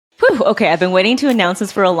Okay, I've been waiting to announce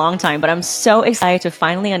this for a long time, but I'm so excited to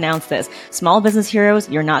finally announce this. Small business heroes,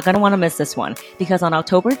 you're not going to want to miss this one because on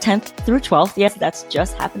October 10th through 12th, yes, that's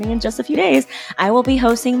just happening in just a few days, I will be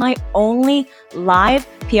hosting my only live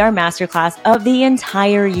PR masterclass of the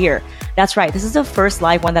entire year. That's right. This is the first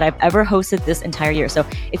live one that I've ever hosted this entire year. So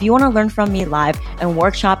if you want to learn from me live and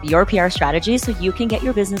workshop your PR strategies so you can get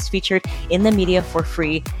your business featured in the media for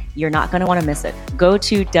free, you're not going to want to miss it. Go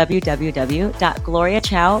to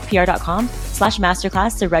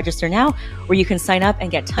www.gloriachowpr.com/masterclass to register now, where you can sign up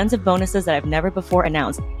and get tons of bonuses that I've never before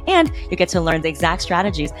announced. And you get to learn the exact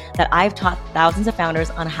strategies that I've taught thousands of founders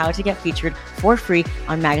on how to get featured for free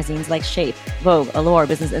on magazines like Shape, Vogue, Allure,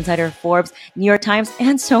 Business Insider, Forbes, New York Times,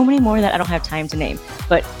 and so many more that I don't have time to name.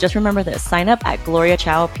 But just remember this, sign up at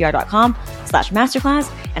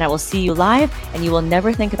gloriachowpr.com/masterclass, and I will see you live, and you will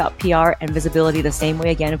never think about PR and visibility the same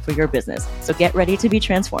way again for your business. So get ready to be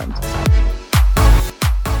transformed.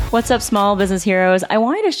 What's up, small business heroes? I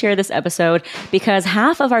wanted to share this episode because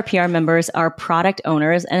half of our PR members are product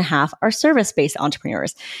owners and half are service-based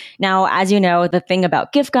entrepreneurs. Now, as you know, the thing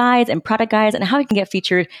about gift guides and product guides and how you can get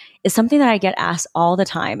featured is something that I get asked all the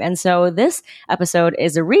time. And so this episode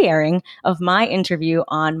is a re-airing of my interview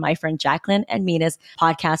on my friend Jacqueline and Minna's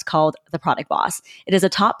podcast called The Product Boss. It is a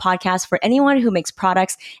top podcast for anyone who makes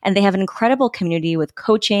products, and they have an incredible community with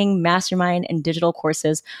coaching, mastermind, and digital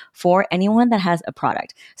courses for anyone that has a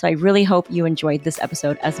product. So I really hope you enjoyed this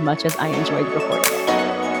episode as much as I enjoyed recording it.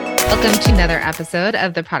 Welcome to another episode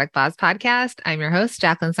of the Product Boss Podcast. I'm your host,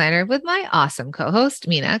 Jacqueline Snyder, with my awesome co-host,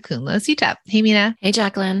 Minna Khounlo-Sithep. Hey, Minna. Hey,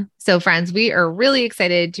 Jacqueline. So friends, we are really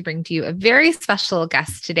excited to bring to you a very special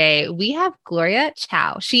guest today. We have Gloria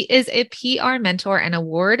Chow. She is a PR mentor and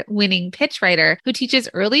award-winning pitch writer who teaches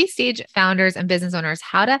early stage founders and business owners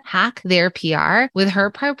how to hack their PR with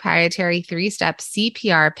her proprietary 3-step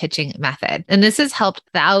CPR pitching method. And this has helped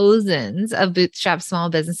thousands of bootstrap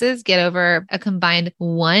small businesses get over a combined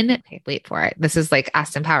wait for it. This is like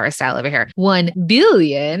Austin Powers style over here. 1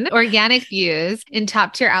 billion organic views in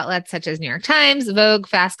top tier outlets such as New York Times, Vogue,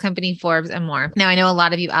 Fast Company, Forbes, and more. Now, I know a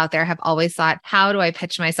lot of you out there have always thought, how do I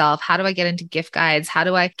pitch myself? How do I get into gift guides? How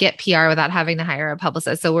do I get PR without having to hire a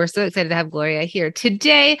publicist? So we're so excited to have Gloria here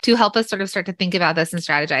today to help us sort of start to think about this and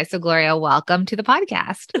strategize. So Gloria, welcome to the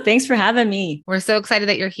podcast. Thanks for having me. We're so excited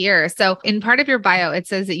that you're here. So in part of your bio, it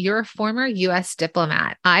says that you're a former U.S.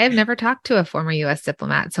 diplomat. I have never talked to a former U.S.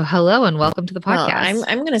 diplomat. So hello and welcome to the podcast. Well,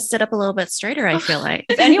 I'm going to sit up a little bit straighter, I feel like.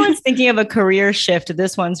 If anyone's thinking of a career shift,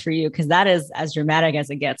 this one's for you because that is as dramatic as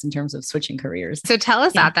it gets in terms of switching careers. So tell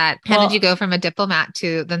us about that. How did you go from a diplomat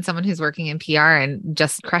to then someone who's working in PR and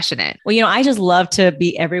just crushing it? Well, I just love to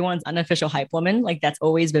be everyone's unofficial hype woman. Like that's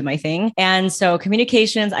always been my thing. And so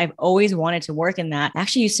communications, I've always wanted to work in that. I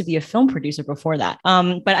actually used to be a film producer before that.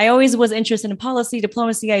 But I always was interested in policy,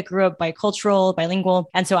 diplomacy. I grew up bicultural, bilingual.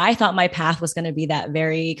 And so I thought my path was going to be that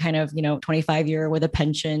very kind of, 25-year with a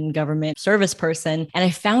pension government service person. And I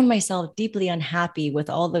found myself deeply unhappy with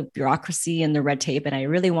all the bureaucracy and the red tape. And I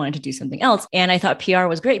really wanted to do something else. And I thought PR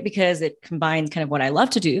was great because it combines kind of what I love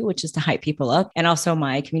to do, which is to hype people up, and also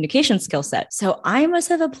my communication skill set. So I must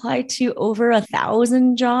have applied to over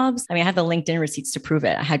 1,000 jobs. I mean, I have the LinkedIn receipts to prove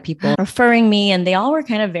it. I had people referring me and they all were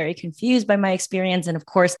kind of very confused by my experience. And of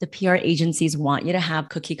course, the PR agencies want you to have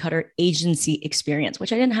cookie cutter agency experience,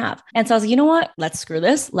 which I didn't have. And so I was like, you know what? Let's screw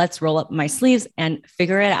this. Let's roll up my sleeves and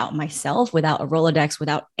figure it out myself without a Rolodex,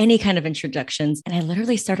 without any kind of introductions. And I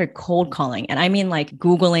literally started cold calling. And I mean like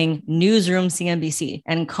Googling newsroom CNBC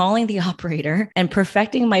and calling the operator and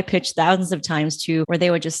perfecting my pitch thousands of times to where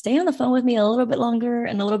they would just stay on the phone with me a little bit longer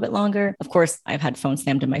and a little bit longer. Of course, I've had phones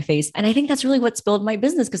slammed in my face. And I think that's really what spilled my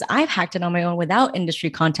business because I've hacked it on my own without industry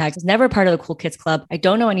contacts. I was never part of the Cool Kids Club. I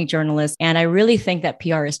don't know any journalists. And I really think that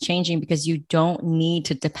PR is changing because you don't need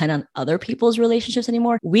to depend on other people's relationships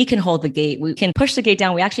anymore. We can hold the gate. We can push the gate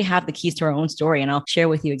down. We actually have the keys to our own story. And I'll share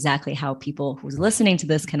with you exactly how people who's listening to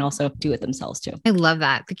this can also do it themselves too. I love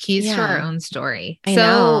that. The keys to our own story. I so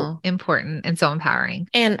know. Important and so empowering.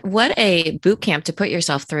 And what a boot camp to put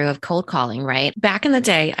yourself through of cold calling, right? Back in the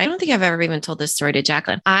day, I don't think I've ever even told this story to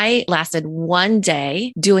Jacqueline. I lasted one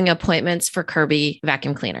day doing appointments for Kirby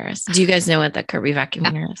vacuum cleaners. Do you guys know what the Kirby vacuum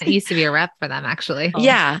cleaner is? I used to be a rep for them, actually.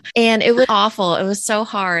 Yeah. And it was awful. It was so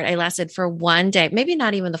hard. I lasted for one day, maybe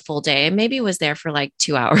not even the full day. Maybe was there for like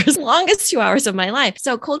 2 hours, longest 2 hours of my life.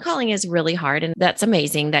 So cold calling is really hard. And that's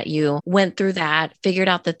amazing that you went through that, figured figured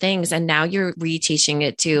out the things and now you're reteaching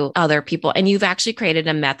it to other people and you've actually created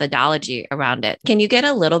a methodology around it. Can you get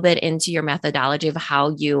a little bit into your methodology of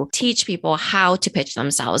how you teach people how to pitch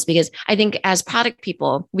themselves? Because I think as product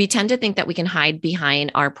people, we tend to think that we can hide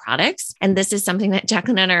behind our products. And this is something that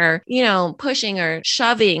Jacqueline and I are, pushing or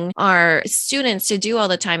shoving our students to do all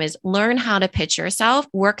the time is learn how to pitch yourself,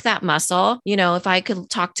 work that muscle. If I could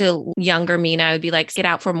talk to younger Minna, I would be like, get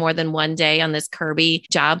out for more than one day on this Kirby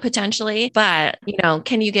job potentially. But,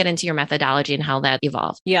 can you get into your methodology and how that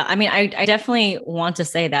evolved? Yeah. I mean, I definitely want to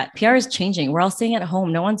say that PR is changing. We're all staying at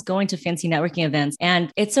home. No one's going to fancy networking events.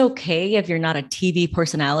 And it's okay if you're not a TV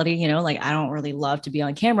personality, like I don't really love to be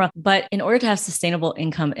on camera, but in order to have sustainable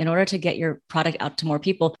income, in order to get your product out to more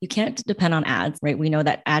people, you can't depend on ads, right? We know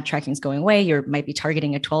that ad tracking is going away. You might be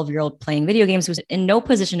targeting a 12-year-old playing video games who's in no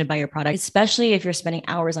position to buy your product, especially if you're spending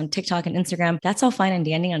hours on TikTok and Instagram. That's all fine and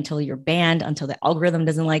dandy until you're banned, until the algorithm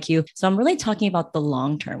doesn't like you. So I'm really talking about the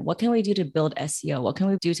long term. What can we do to build SEO? What can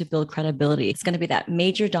we do to build credibility? It's going to be that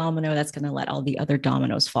major domino that's going to let all the other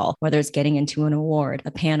dominoes fall, whether it's getting into an award,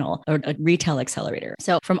 a panel, or a retail accelerator.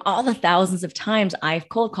 So from all the thousands of times I've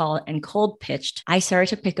cold called and cold pitched, I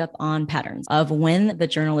started to pick up on patterns of when the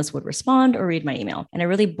journalist would respond or read my email. And it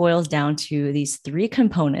really boils down to these three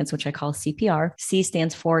components, which I call CPR. C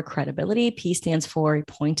stands for credibility. P stands for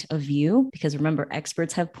point of view, because remember,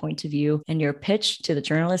 experts have point of view, and your pitch to the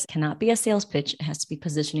journalist cannot be a sales pitch. It has to be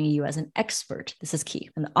positioning you as an expert. This is key.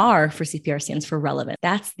 And the R for CPR stands for relevant.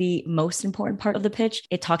 That's the most important part of the pitch.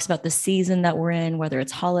 It talks about the season that we're in, whether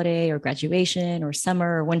it's holiday or graduation or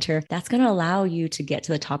summer or winter. That's going to allow you to get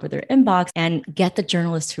to the top of their inbox and get the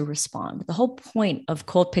journalist to respond. The whole point of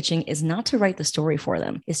cold pitching is not to write the story for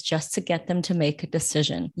them. It's just to get them to make a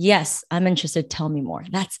decision. Yes, I'm interested. Tell me more.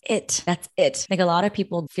 That's it. That's it. I think a lot of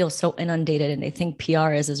people feel so inundated and they think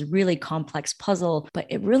PR is this really complex puzzle, but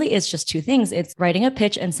it really is just two things. It's writing a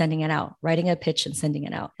pitch and sending it out, writing a pitch and sending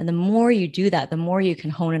it out. And the more you do that, the more you can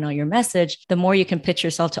hone in on your message, the more you can pitch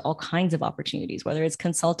yourself to all kinds of opportunities, whether it's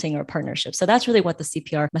consulting or partnerships. So that's really what the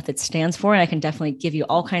CPR method stands for. And I can definitely give you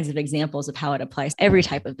all kinds of examples of how it applies to every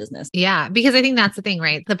type of business. Yeah, because I think that's the thing,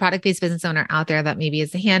 right? The product-based business owner out there that maybe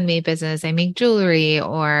is a handmade business, I make jewelry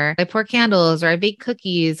or I pour candles or I bake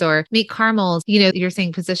cookies or make caramels, you're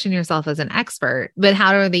saying position yourself as an expert, but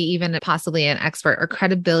how are they even possibly an expert or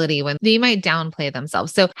credibility when they might downplay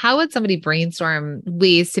themselves? So how would somebody brainstorm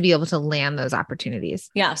ways to be able to land those opportunities?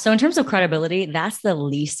 Yeah. So in terms of credibility, that's the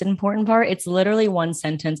least important part. It's literally one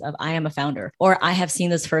sentence of I am a founder, or I have seen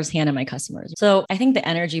this firsthand in my customers. So I think the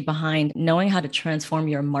energy behind knowing how to transform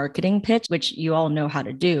your marketing pitch, which you all know how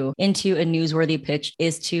to do, into a newsworthy pitch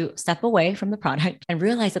is to step away from the product and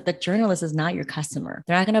realize that the journalist is not your customer.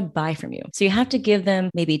 They're not going to buy from you. So you have to give them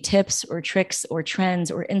maybe tips or tricks or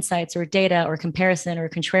trends or insights or data or comparison or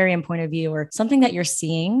contrarian point of view or something that you're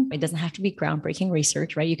seeing. It doesn't have to be groundbreaking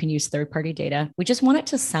research, right? You can use third-party data. We just want it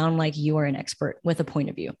to sound like you are an expert with a point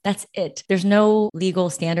of view. That's it. There's no legal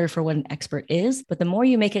standard for what an expert is, but the more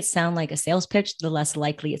you make it sound like a sales pitch, the less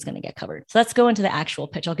likely it's going to get covered. So let's go into the actual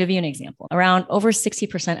pitch. I'll give you an example. Around over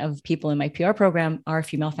 60% of people in my PR program are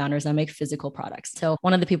female founders that make physical products. So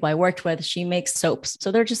one of the people I worked with, she makes soaps.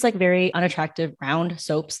 So they're just like very unattractive, round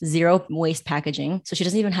soaps, zero waste packaging. So she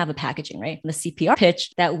doesn't even have a packaging, right? And the CPR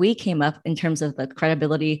pitch that we came up in terms of the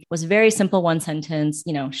credibility was very simple, one sentence.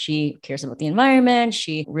 She cares about the environment.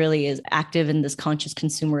 She really is active in this conscious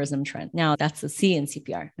consumerism trend. Now that's the C in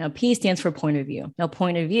CPR. Now P stands for point of view. Now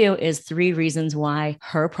point of view is 3 reasons why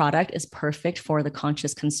her product is perfect for the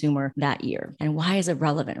conscious consumer that year. And why is it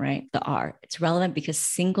relevant, right? The R. It's relevant because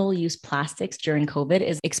single-use plastics during COVID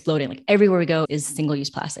is exploding. Like everywhere we go is single-use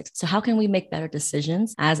plastics. So how can we make better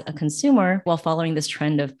decisions as a consumer while following this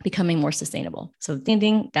trend of becoming more sustainable? So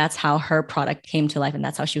that's how her product came to life. And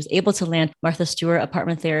that's how she was able to land Martha Stewart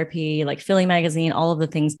Apartment Therapy, like Philly Magazine, all of the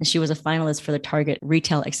things. And she was a finalist for the Target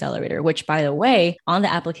Retail Accelerator, which by the way, on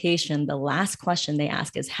the application, the last question they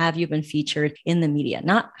ask is, have you been featured in the media?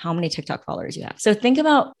 Not how many TikTok followers you have. So think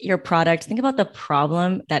about your product, think about the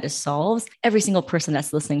problem that it solves. Every single person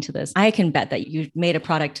that's listening to this, I can bet that you made a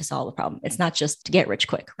product to solve a problem. It's not just to get rich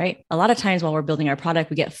quick, right? A lot of times while we're building our product,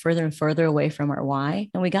 we get further and further away from our why.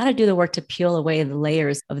 And we got to do the work to peel away the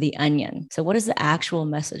layers of the onion. So what is the actual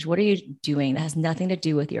message? What are you doing that has nothing to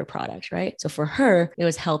do with your product, right? So for her, it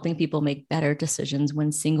was helping people make better decisions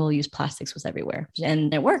when single-use plastics was everywhere.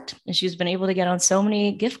 And it worked. And she's been able to get on so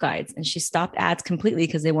many gift guides, and she stopped ads completely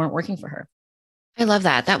because they weren't working for her. I love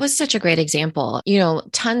that. That was such a great example.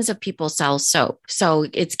 Tons of people sell soap. So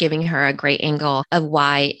it's giving her a great angle of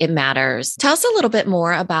why it matters. Tell us a little bit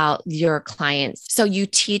more about your clients. So you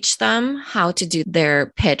teach them how to do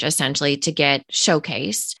their pitch essentially to get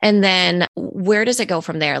showcased. And then where does it go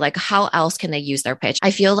from there? Like how else can they use their pitch?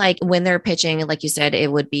 I feel like when they're pitching, like you said,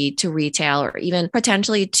 it would be to retail or even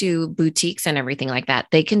potentially to boutiques and everything like that.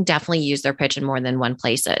 They can definitely use their pitch in more than one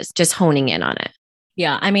places, just honing in on it.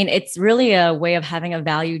 Yeah. I mean, it's really a way of having a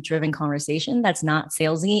value-driven conversation that's not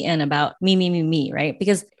salesy and about me, right?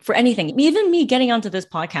 Because for anything, even me getting onto this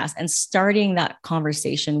podcast and starting that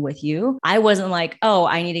conversation with you, I wasn't like, oh,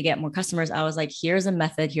 I need to get more customers. I was like, here's a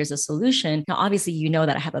method, here's a solution. Now, obviously, you know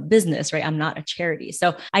that I have a business, right? I'm not a charity.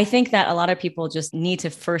 So I think that a lot of people just need to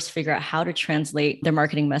first figure out how to translate their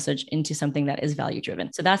marketing message into something that is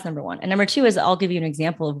value-driven. So that's number one. And number two is I'll give you an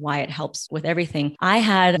example of why it helps with everything. I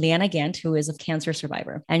had Leanna Gant, who is a cancer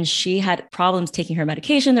survivor, and she had problems taking her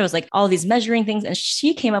medication. There was like all these measuring things. And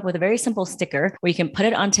she came up with a very simple sticker where you can put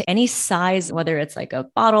it onto any size, whether it's like a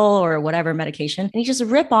bottle or whatever medication, and you just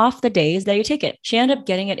rip off the days that you take it. She ended up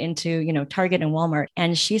getting it into, Target and Walmart.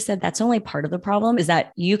 And she said that's only part of the problem is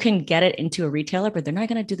that you can get it into a retailer, but they're not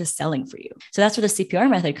going to do the selling for you. So that's where the CPR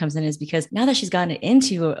method comes in, is because now that she's gotten it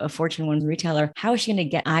into a Fortune 1 retailer, how is she going to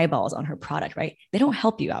get eyeballs on her product, right? They don't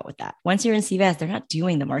help you out with that. Once you're in CVS, they're not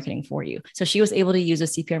doing the marketing for you. So she was able to use a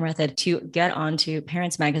CPR method to get onto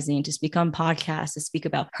Parents Magazine, to speak on podcasts, to speak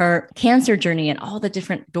about her cancer journey, and all the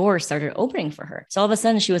different doors started opening for her. So all of a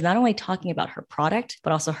sudden, she was not only talking about her product,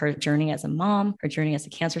 but also her journey as a mom, her journey as a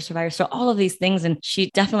cancer survivor. So all of these things. And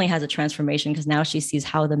she definitely has a transformation because now she sees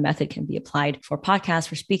how the method can be applied for podcasts,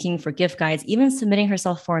 for speaking, for gift guides, even submitting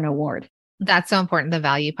herself for an award. That's so important, the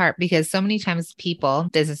value part, because so many times people,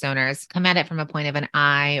 business owners, come at it from a point of an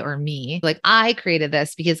I or me. Like, I created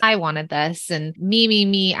this because I wanted this, and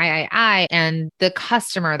me, I. And the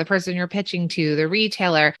customer, the person you're pitching to, the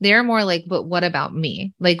retailer, they're more like, but what about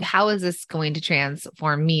me? Like, how is this going to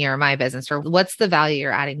transform me or my business? Or what's the value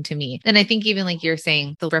you're adding to me? And I think even like you're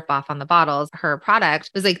saying, the rip off on the bottles, her product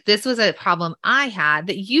was like, this was a problem I had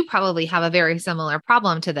that you probably have a very similar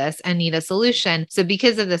problem to this and need a solution. So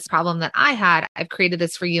because of this problem that I had, I've created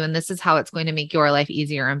this for you, and this is how it's going to make your life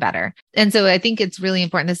easier and better. And so I think it's really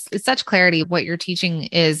important. This is such clarity. What you're teaching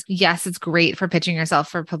is, yes, it's great for pitching yourself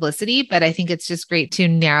for publicity, but I think it's just great to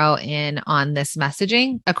narrow in on this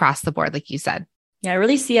messaging across the board, like you said. Yeah, I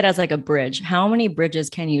really see it as like a bridge. How many bridges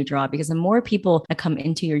can you draw? Because the more people that come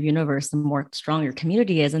into your universe, the more strong your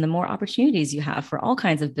community is, and the more opportunities you have for all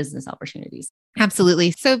kinds of business opportunities.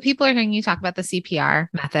 Absolutely. So people are hearing you talk about the CPR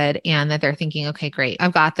method and that they're thinking, okay, great,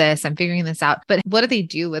 I've got this, I'm figuring this out. But what do they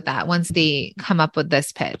do with that once they come up with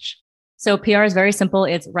this pitch? So PR is very simple.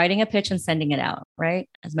 It's writing a pitch and sending it out, right?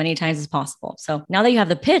 As many times as possible. So now that you have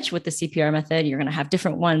the pitch with the CPR method, you're going to have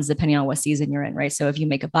different ones depending on what season you're in, right? So if you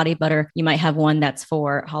make a body butter, you might have one that's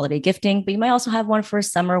for holiday gifting, but you might also have one for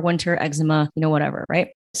summer, winter, eczema, whatever, right?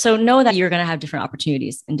 So know that you're going to have different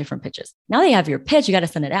opportunities in different pitches. Now that you have your pitch, you got to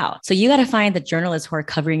send it out. So you got to find the journalists who are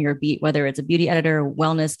covering your beat, whether it's a beauty editor,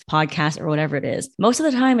 wellness podcast, or whatever it is. Most of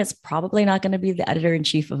the time, it's probably not going to be the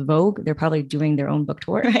editor-in-chief of Vogue. They're probably doing their own book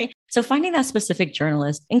tour, right? So finding that specific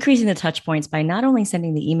journalist, increasing the touch points by not only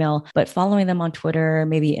sending the email, but following them on Twitter,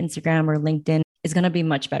 maybe Instagram or LinkedIn, is going to be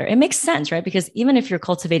much better. It makes sense, right? Because even if you're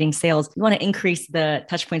cultivating sales, you want to increase the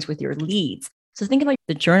touch points with your leads. So think about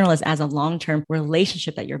the journalist as a long-term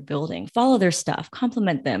relationship that you're building. Follow their stuff,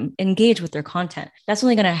 compliment them, engage with their content. That's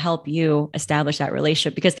only going to help you establish that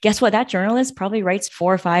relationship, because guess what? That journalist probably writes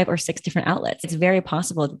 4 or 5 or 6 different outlets. It's very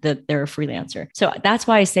possible that they're a freelancer. So that's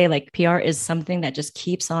why I say like PR is something that just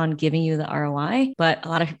keeps on giving you the ROI, but a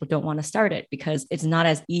lot of people don't want to start it because it's not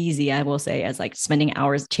as easy, I will say, as like spending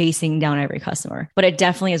hours chasing down every customer. But it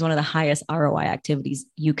definitely is one of the highest ROI activities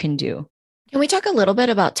you can do. Can we talk a little bit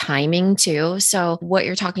about timing too? So what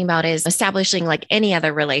you're talking about is establishing, like any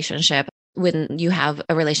other relationship. When you have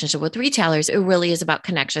a relationship with retailers, it really is about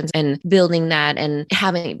connections and building that and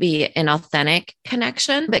having it be an authentic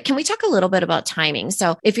connection. But can we talk a little bit about timing?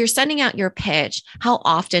 So if you're sending out your pitch, how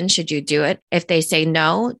often should you do it? If they say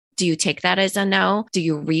no, do you take that as a no? Do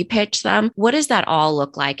you repitch them? What does that all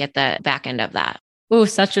look like at the back end of that? Oh,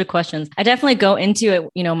 such good questions. I definitely go into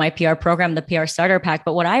it, my PR program, the PR starter pack.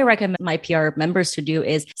 But what I recommend my PR members to do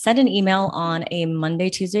is send an email on a Monday,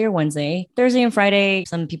 Tuesday, or Wednesday. Thursday and Friday,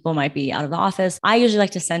 some people might be out of the office. I usually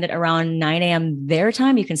like to send it around 9 a.m. their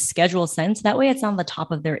time. You can schedule send. So that way it's on the top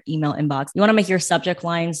of their email inbox. You want to make your subject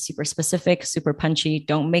lines super specific, super punchy.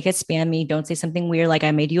 Don't make it spammy. Don't say something weird like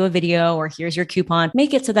I made you a video or here's your coupon.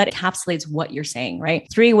 Make it so that it encapsulates what you're saying, right?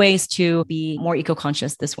 3 ways to be more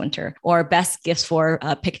eco-conscious this winter, or best gifts for or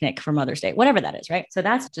a picnic for Mother's Day, whatever that is, right? So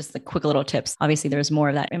that's just the quick little tips. Obviously, there's more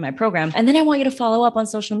of that in my program. And then I want you to follow up on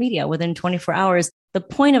social media within 24 hours. The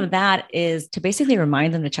point of that is to basically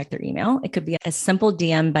remind them to check their email. It could be a simple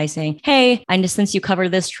DM by saying, hey, I know since you cover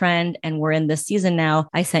this trend and we're in this season now,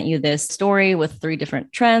 I sent you this story with 3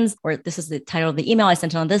 different trends, or this is the title of the email I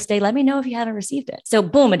sent it on this day. Let me know if you haven't received it. So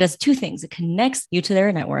boom, it does 2 things. It connects you to their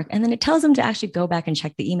network, and then it tells them to actually go back and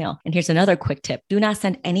check the email. And here's another quick tip. Do not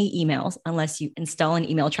send any emails unless you install an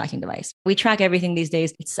email tracking device. We track everything these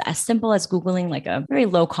days. It's as simple as Googling like a very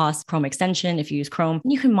low cost Chrome extension. If you use Chrome,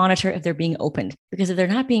 you can monitor if they're being opened, because if they're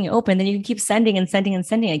not being open, then you can keep sending and sending and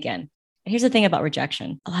sending again. And here's the thing about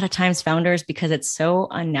rejection. A lot of times founders, because it's so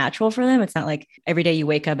unnatural for them, it's not like every day you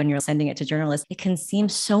wake up and you're sending it to journalists. It can seem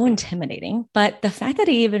so intimidating, but the fact that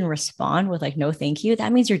they even respond with like, no, thank you,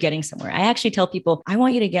 that means you're getting somewhere. I actually tell people, I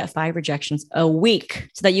want you to get 5 rejections a week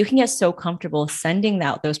so that you can get so comfortable sending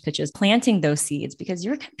out those pitches, planting those seeds, because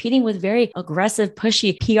you're competing with very aggressive,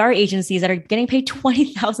 pushy PR agencies that are getting paid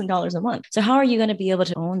 $20,000 a month. So how are you going to be able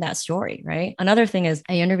to own that story, right? Another thing is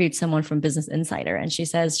I interviewed someone from Business Insider, and she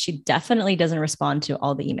says she definitely doesn't respond to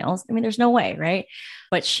all the emails. I mean, there's no way, right?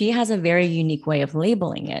 But she has a very unique way of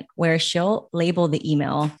labeling it, where she'll label the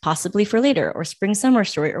email possibly for later or spring summer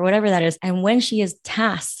story or whatever that is. And when she is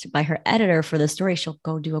tasked by her editor for the story, she'll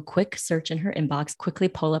go do a quick search in her inbox, quickly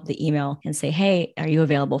pull up the email and say, hey, are you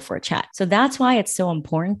available for a chat? So that's why it's so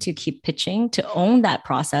important to keep pitching, to own that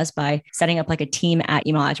process by setting up like a team at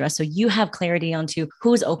email address. So you have clarity onto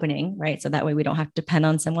who's opening, right? So that way we don't have to depend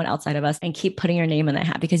on someone outside of us, and keep putting your name in that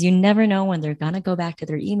hat, because you never know when they're going to go back to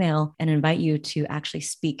their email and invite you to actually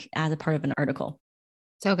speak as a part of an article.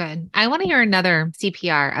 So good. I want to hear another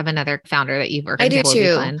CPR of another founder that you've worked with. I do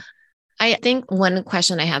too. I think one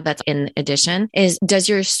question I have that's in addition is, does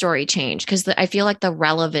your story change? Because I feel like the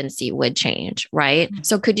relevancy would change, right?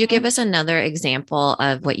 So could you give us another example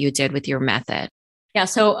of what you did with your method? Yeah.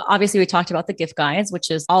 So obviously we talked about the gift guides, which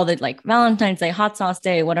is all the like Valentine's Day, hot sauce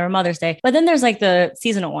day, whatever, Mother's Day. But then there's like the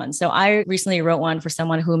seasonal ones. So I recently wrote one for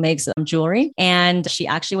someone who makes jewelry, and she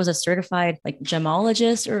actually was a certified like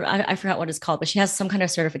gemologist, or I forgot what it's called, but she has some kind of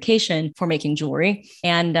certification for making jewelry,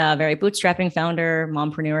 and very bootstrapping founder,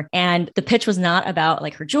 mompreneur. And the pitch was not about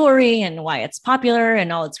like her jewelry and why it's popular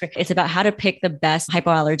and all it's great. It's about how to pick the best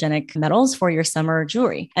hypoallergenic metals for your summer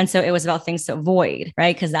jewelry. And so it was about things to avoid,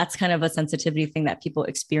 right? Because that's kind of a sensitivity thing that people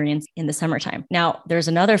experience in the summertime. Now, there's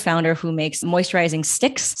another founder who makes moisturizing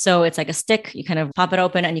sticks. So it's like a stick, you kind of pop it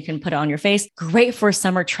open and you can put it on your face. Great for a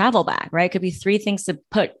summer travel bag, right? It could be 3 things to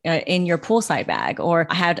put in your poolside bag. Or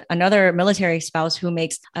I had another military spouse who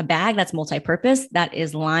makes a bag that's multi-purpose, that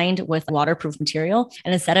is lined with waterproof material.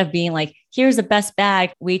 And instead of being like, here's the best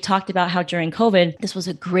bag, we talked about how during COVID, this was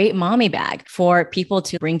a great mommy bag for people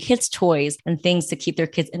to bring kids toys and things to keep their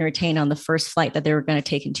kids entertained on the first flight that they were going to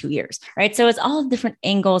take in 2 years, right? So it's all different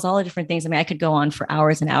angles, all the different things. I mean, I could go on for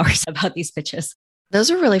hours and hours about these pitches. Those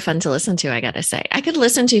are really fun to listen to, I got to say. I could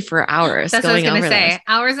listen to for hours. That's what I was going to say. Those.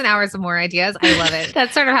 Hours and hours of more ideas. I love it.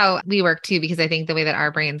 That's sort of how we work too, because I think the way that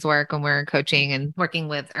our brains work when we're coaching and working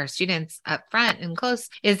with our students up front and close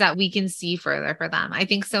is that we can see further for them. I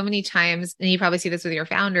think so many times, and you probably see this with your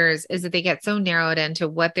founders, is that they get so narrowed into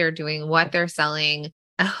what they're doing, what they're selling,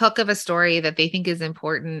 a hook of a story that they think is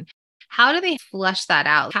important. How do they flush that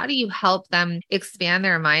out? How do you help them expand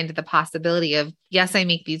their mind to the possibility of, yes, I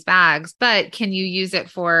make these bags, but can you use it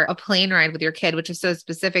for a plane ride with your kid, which is so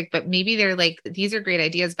specific, but maybe they're like, these are great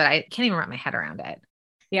ideas, but I can't even wrap my head around it.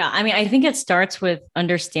 Yeah. I mean, I think it starts with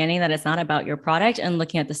understanding that it's not about your product and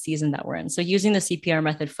looking at the season that we're in. So using the CPR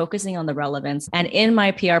method, focusing on the relevance. And in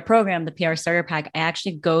my PR program, the PR starter pack, I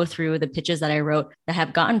actually go through the pitches that I wrote that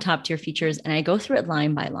have gotten top tier features. And I go through it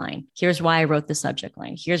line by line. Here's why I wrote the subject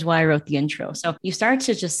line. Here's why I wrote the intro. So you start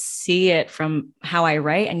to just see it from how I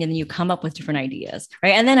write, and then you come up with different ideas,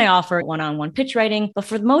 right? And then I offer one-on-one pitch writing. But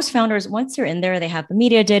for most founders, once they're in there, they have the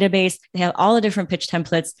media database, they have all the different pitch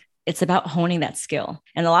templates. It's about honing that skill.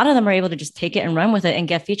 And a lot of them are able to just take it and run with it and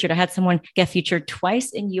get featured. I had someone get featured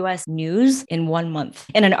twice in US news in 1 month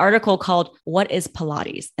in an article called What is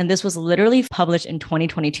Pilates? And this was literally published in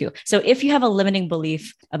 2022. So if you have a limiting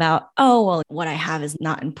belief about, oh, well, what I have is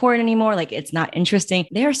not important anymore, like it's not interesting,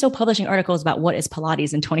 they are still publishing articles about what is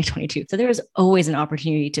Pilates in 2022. So there is always an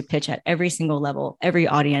opportunity to pitch at every single level, every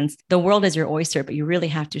audience. The world is your oyster, but you really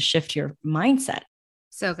have to shift your mindset.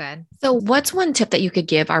 So good. So what's one tip that you could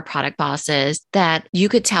give our product bosses that you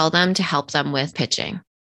could tell them to help them with pitching?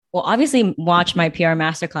 Well, obviously watch my PR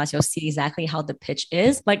masterclass. You'll see exactly how the pitch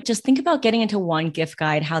is, but just think about getting into one gift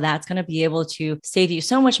guide, how that's going to be able to save you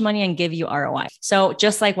so much money and give you ROI. So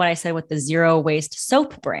just like what I said with the zero waste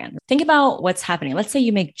soap brand, think about what's happening. Let's say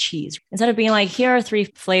you make cheese. Instead of being like, here are 3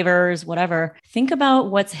 flavors, whatever, think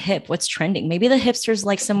about what's hip, what's trending. Maybe the hipsters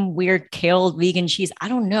like some weird kale vegan cheese. I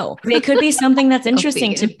don't know. It could be something that's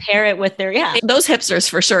interesting to pair it with their, those hipsters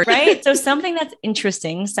for sure. Right. So something that's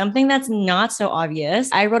interesting, something that's not so obvious.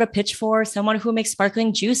 I wrote a pitch for someone who makes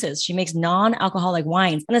sparkling juices. She makes non-alcoholic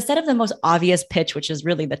wines. And instead of the most obvious pitch, which is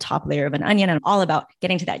really the top layer of an onion and all about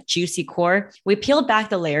getting to that juicy core, we peeled back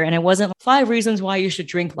the layer and it wasn't 5 reasons why you should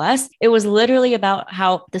drink less. It was literally about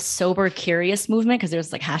how the sober curious movement, because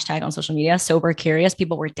there's like hashtag on social media, sober curious.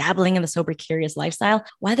 People were dabbling in the sober curious lifestyle,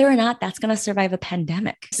 whether or not that's going to survive a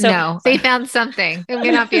pandemic. So no, they found something. It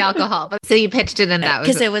may not be alcohol, but so you pitched it and that was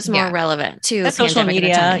because it was more relevant to social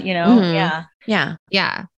media, you know? Mm-hmm.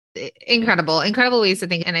 Yeah. Incredible ways to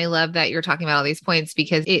think. And I love that you're talking about all these points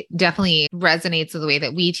because it definitely resonates with the way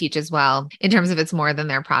that we teach as well, in terms of it's more than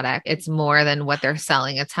their product. It's more than what they're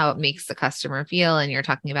selling. It's how it makes the customer feel. And you're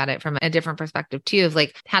talking about it from a different perspective too, of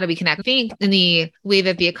like, how do we connect? I think in the way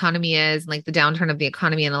that the economy is, like the downturn of the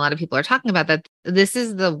economy, and a lot of people are talking about that, this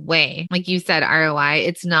is the way, like you said, ROI,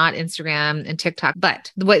 it's not Instagram and TikTok,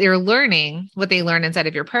 but what you're learning, what they learn inside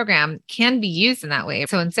of your program can be used in that way.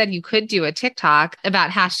 So instead you could do a TikTok about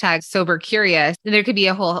hashtag sober curious. And there could be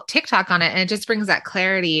a whole TikTok on it. And it just brings that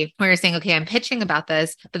clarity where you're saying, okay, I'm pitching about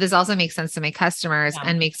this, but this also makes sense to my customers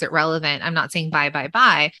and makes it relevant. I'm not saying buy,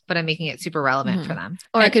 but I'm making it super relevant for them.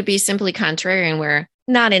 Or it could be simply contrarian where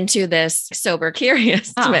not into this sober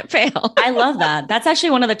curious to fail. I love that. That's actually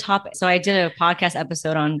one of the top. So I did a podcast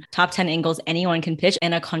episode on top 10 angles anyone can pitch.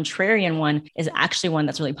 And a contrarian one is actually one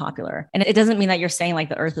that's really popular. And it doesn't mean that you're saying like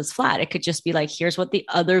the earth is flat. It could just be like, here's what the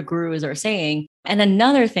other gurus are saying. And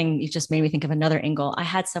another thing, you just made me think of another angle. I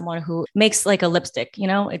had someone who makes like a lipstick, you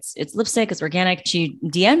know, it's lipstick, it's organic. She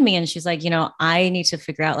DM'd me and she's like, you know, I need to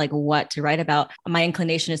figure out like what to write about. My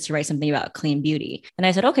inclination is to write something about clean beauty. And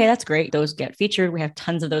I said, okay, that's great. Those get featured. We have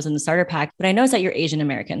tons of those in the starter pack, but I noticed that you're Asian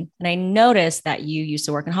American. And I noticed that you used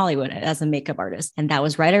to work in Hollywood as a makeup artist. And that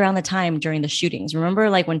was right around the time during the shootings. Remember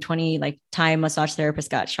like when 20 like Thai massage therapists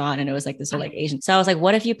got shot and it was like this like Asian. So I was like,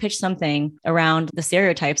 what if you pitch something around the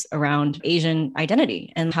stereotypes around Asian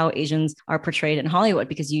identity and how Asians are portrayed in Hollywood,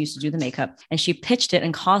 because you used to do the makeup. And she pitched it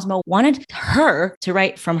and Cosmo wanted her to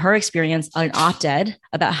write from her experience an op-ed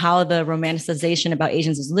about how the romanticization about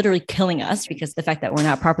Asians is literally killing us because the fact that we're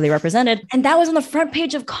not properly represented. And that was on the front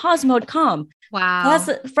page of Cosmo.com. Wow. That's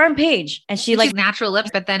the front page. And she like natural lips,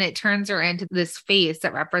 but then it turns her into this face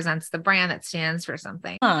that represents the brand that stands for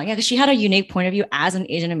something. Yeah, because she had a unique point of view as an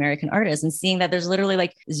Asian American artist and seeing that there's literally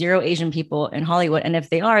like 0 Asian people in Hollywood. And if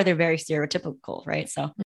they are, they're very stereotypical, right?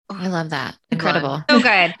 So I love that. Incredible. So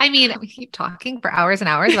good. I mean, we keep talking for hours and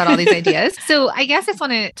hours about all these ideas. So I guess I just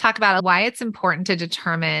want to talk about why it's important to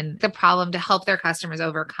determine the problem to help their customers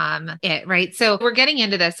overcome it, right? So we're getting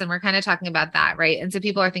into this and we're kind of talking about that, right? And so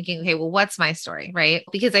people are thinking, okay, well, what's my story, right?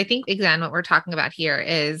 Because I think, again, what we're talking about here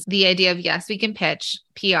is the idea of, yes, we can pitch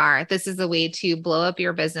PR. This is a way to blow up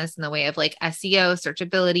your business in the way of like SEO,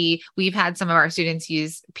 searchability. We've had some of our students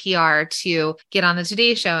use PR to get on the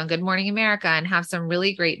Today Show and Good Morning America and have some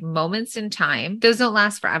really great moments in time. Those don't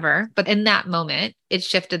last forever, but in that moment, it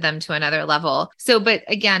shifted them to another level. So, but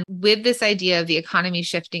again, with this idea of the economy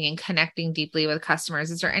shifting and connecting deeply with customers,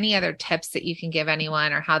 is there any other tips that you can give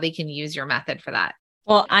anyone or how they can use your method for that?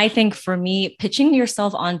 Well, I think for me, pitching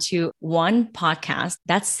yourself onto one podcast,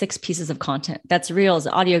 that's 6 pieces of content. That's reels,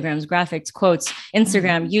 audiograms, graphics, quotes,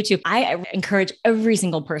 Instagram, YouTube. I encourage every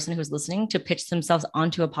single person who's listening to pitch themselves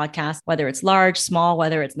onto a podcast, whether it's large, small,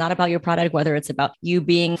 whether it's not about your product, whether it's about you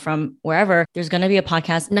being from wherever, there's going to be a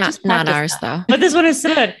podcast. Not ours though. But this one is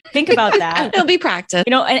so good. Think about that. It'll be practice.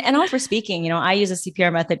 You know, and also for speaking, you know, I use a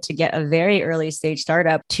CPR method to get a very early stage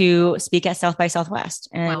startup to speak at South by Southwest.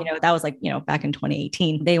 And, you know, that was like, you know, back in 2018.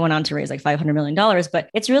 They went on to raise like $500 million, but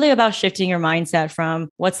it's really about shifting your mindset from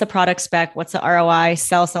what's the product spec, what's the ROI,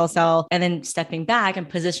 sell, and then stepping back and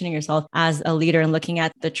positioning yourself as a leader and looking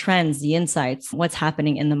at the trends, the insights, what's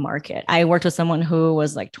happening in the market. I worked with someone who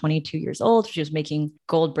was like 22 years old. She was making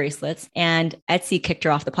gold bracelets and Etsy kicked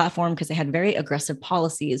her off the platform because they had very aggressive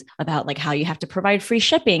policies about like how you have to provide free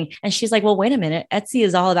shipping. And she's like, well, wait a minute. Etsy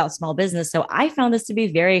is all about small business. So I found this to be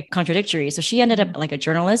very contradictory. So she ended up like a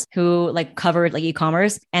journalist who like covered like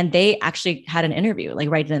e-commerce, and they actually had an interview like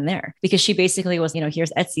right in there because she basically was, you know,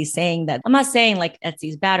 here's Etsy saying that. I'm not saying like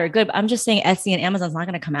Etsy's bad or good, but I'm just saying Etsy and Amazon's not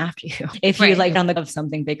going to come after you if you like on the of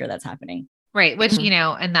something bigger that's happening. Right. Which,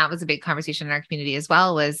 and that was a big conversation in our community as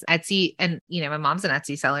well, was Etsy. And, my mom's an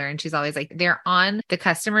Etsy seller and she's always like, they're on the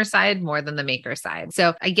customer side more than the maker side.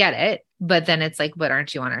 So I get it. But then it's like, but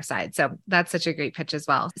aren't you on our side? So that's such a great pitch as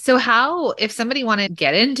well. So if somebody wanted to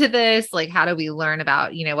get into this, like, how do we learn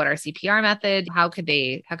about, what our CPR method, how could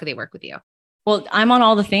they work with you? Well, I'm on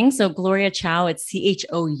all the things. So Gloria Chow, it's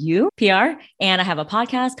CHOU PR. And I have a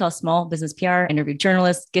podcast called Small Business PR, interview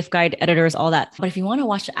journalists, gift guide editors, all that. But if you want to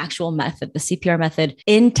watch the actual method, the CPR method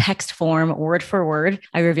in text form, word for word,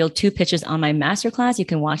 I revealed 2 pitches on my masterclass. You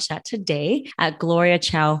can watch that today at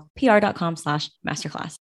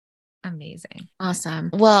gloriachowpr.com/masterclass. Amazing. Awesome.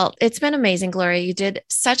 Well, it's been amazing, Gloria. You did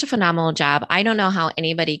such a phenomenal job. I don't know how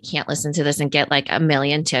anybody can't listen to this and get like a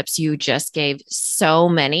million tips. You just gave so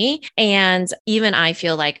many. And even I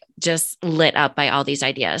feel like just lit up by all these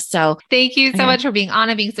ideas. So thank you so much for being on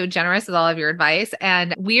and being so generous with all of your advice.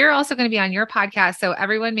 And we're also going to be on your podcast. So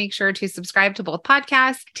everyone make sure to subscribe to both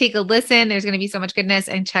podcasts, take a listen. There's going to be so much goodness,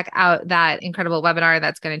 and check out that incredible webinar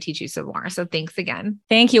that's going to teach you some more. So thanks again.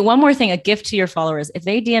 Thank you. One more thing, a gift to your followers. If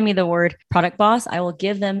they DM me the word product boss, I will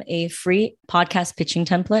give them a free podcast pitching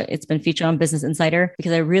template. It's been featured on Business Insider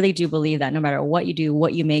because I really do believe that no matter what you do,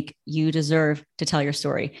 what you make, you deserve to tell your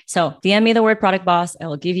story. So DM me the word product boss. I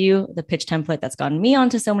will give you the pitch template that's gotten me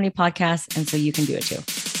onto so many podcasts. And so you can do it too.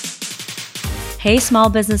 Hey, small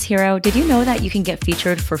business hero. Did you know that you can get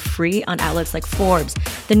featured for free on outlets like Forbes,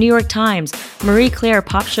 the New York Times, Marie Claire,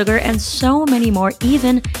 Pop Sugar, and so many more,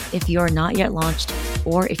 even if you're not yet launched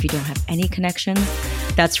or if you don't have any connections?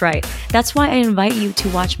 That's right. That's why I invite you to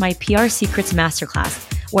watch my PR Secrets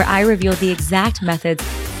Masterclass, where I reveal the exact methods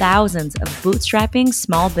thousands of bootstrapping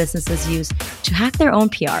small businesses use to hack their own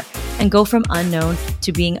PR and go from unknown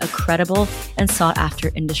to being a credible and sought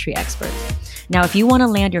after industry expert. Now, if you want to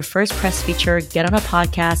land your first press feature, get on a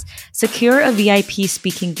podcast, secure a VIP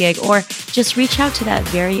speaking gig, or just reach out to that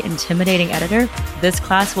very intimidating editor, this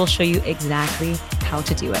class will show you exactly how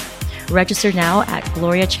to do it. Register now at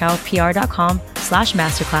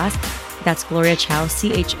gloriachowpr.com/masterclass. That's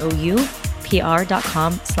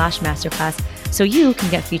gloriachowpr.com/masterclass. So you can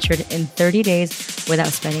get featured in 30 days without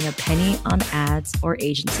spending a penny on ads or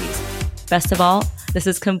agencies. Best of all, this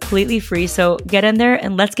is completely free. So get in there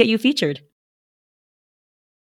and let's get you featured.